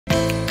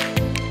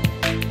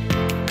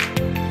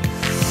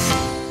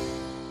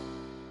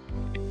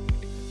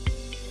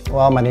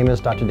Well, my name is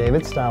Dr.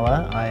 David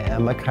Stella. I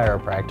am a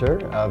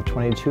chiropractor of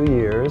 22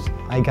 years.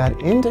 I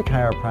got into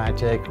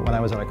chiropractic when I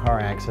was in a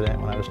car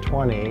accident when I was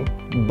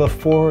 20.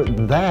 Before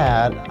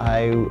that,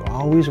 I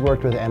always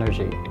worked with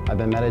energy. I've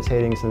been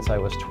meditating since I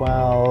was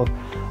 12.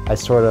 I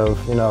sort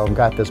of,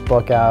 got this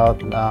book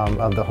out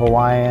of the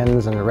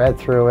Hawaiians and read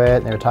through it.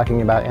 And they were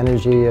talking about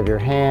energy of your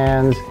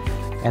hands.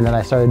 And then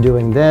I started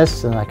doing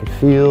this and I could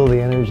feel the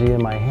energy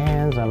in my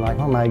hands. I'm like,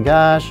 oh my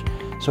gosh,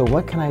 so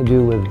what can I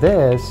do with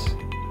this,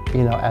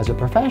 as a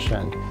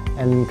profession?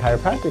 And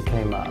chiropractic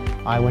came up.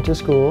 I went to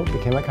school,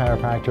 became a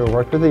chiropractor,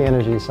 worked with the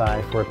energy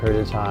side for a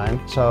period of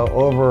time. So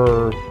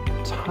over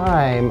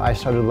time, I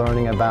started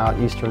learning about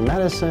Eastern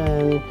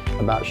medicine,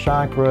 about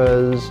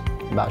chakras,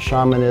 about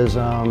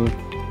shamanism,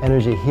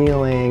 energy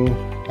healing,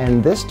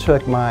 and this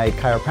took my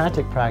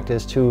chiropractic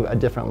practice to a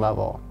different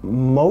level.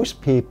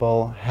 Most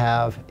people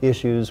have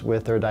issues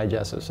with their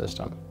digestive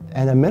system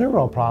and a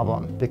mineral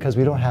problem because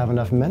we don't have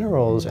enough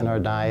minerals in our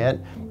diet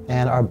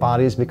and our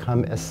bodies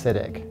become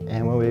acidic.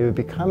 And when we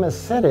become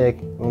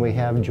acidic, when we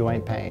have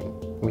joint pain,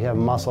 we have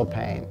muscle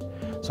pain.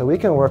 So we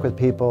can work with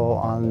people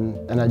on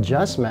an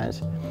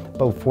adjustment,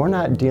 but if we're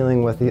not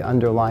dealing with the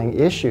underlying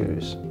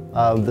issues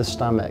of the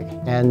stomach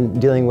and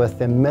dealing with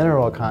the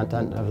mineral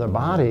content of the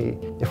body,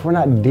 if we're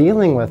not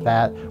dealing with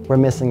that, we're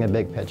missing a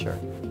big picture.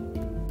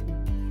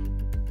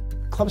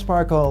 Club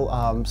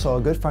Sparkle, so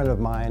a good friend of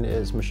mine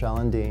is Michelle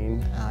and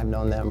Dean. I've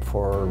known them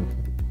for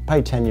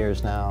probably 10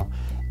 years now.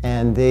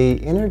 And they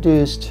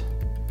introduced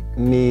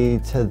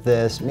me to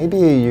this maybe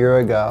a year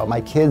ago.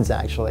 My kids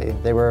actually,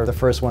 they were the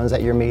first ones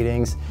at your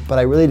meetings, but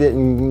I really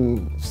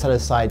didn't set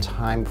aside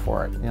time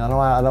for it. I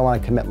don't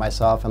want to commit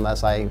myself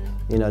unless I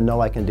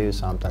know I can do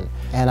something.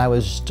 And I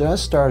was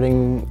just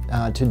starting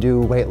to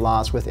do weight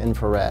loss with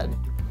infrared.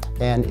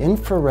 And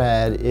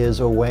infrared is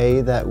a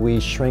way that we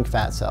shrink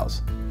fat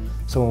cells.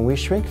 So when we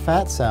shrink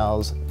fat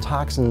cells,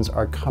 toxins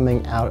are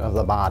coming out of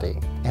the body.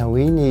 And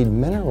we need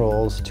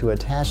minerals to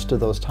attach to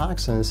those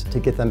toxins to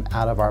get them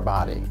out of our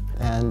body.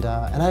 And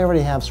I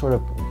already have sort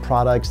of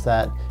products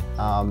that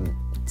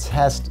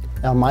test,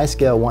 on my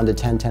scale 1 to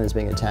 10, 10 is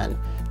being a 10.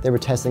 They were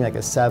testing like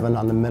a 7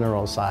 on the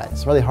mineral side.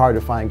 It's really hard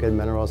to find good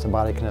minerals the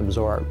body can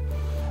absorb.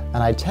 And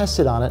I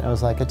tested on it and it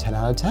was like a 10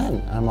 out of 10.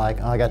 And I'm like,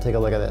 oh, I gotta take a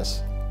look at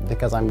this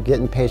because I'm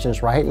getting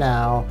patients right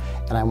now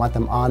and I want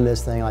them on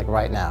this thing like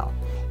right now.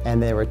 And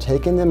they were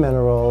taking the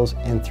minerals,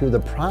 and through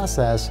the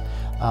process,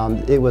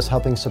 it was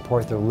helping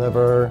support their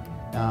liver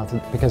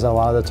because a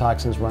lot of the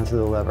toxins run through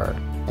the liver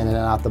and in and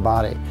out the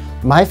body.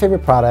 My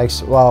favorite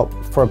products, well,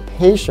 for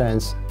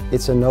patients,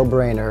 it's a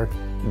no-brainer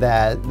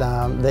that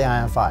the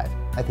Ion 5.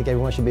 I think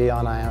everyone should be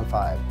on Ion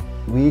 5.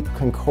 We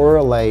can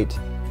correlate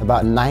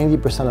about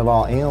 90% of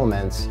all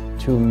ailments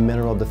to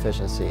mineral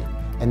deficiency,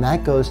 and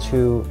that goes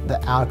to the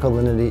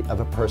alkalinity of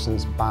a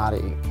person's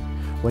body.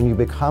 When you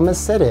become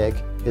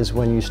acidic is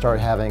when you start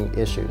having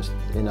issues.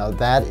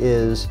 That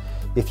is,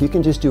 if you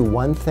can just do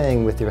one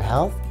thing with your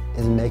health,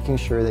 is making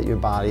sure that your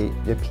body,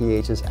 your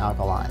pH is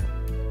alkaline.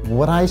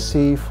 What I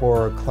see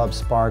for Club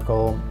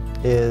Sparkle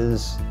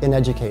is in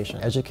education.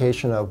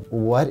 Education of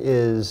what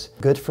is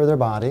good for their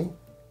body,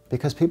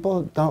 because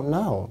people don't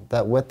know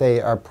that what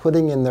they are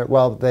putting in their,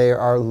 they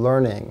are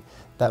learning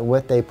that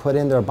what they put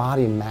in their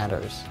body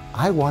matters.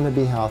 I want to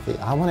be healthy.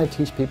 I want to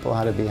teach people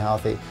how to be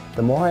healthy.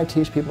 The more I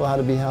teach people how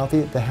to be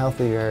healthy, the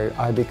healthier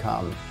I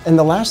become. And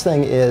the last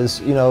thing is,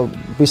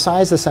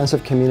 besides the sense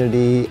of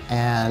community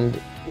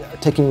and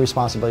taking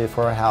responsibility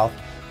for our health,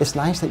 it's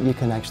nice that you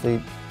can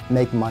actually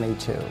make money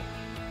too.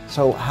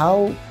 So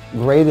how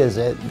great is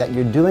it that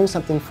you're doing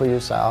something for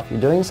yourself, you're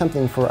doing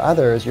something for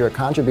others, you're a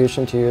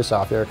contribution to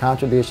yourself, you're a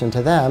contribution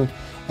to them,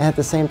 and at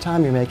the same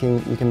time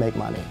you can make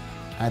money.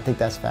 I think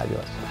that's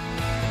fabulous.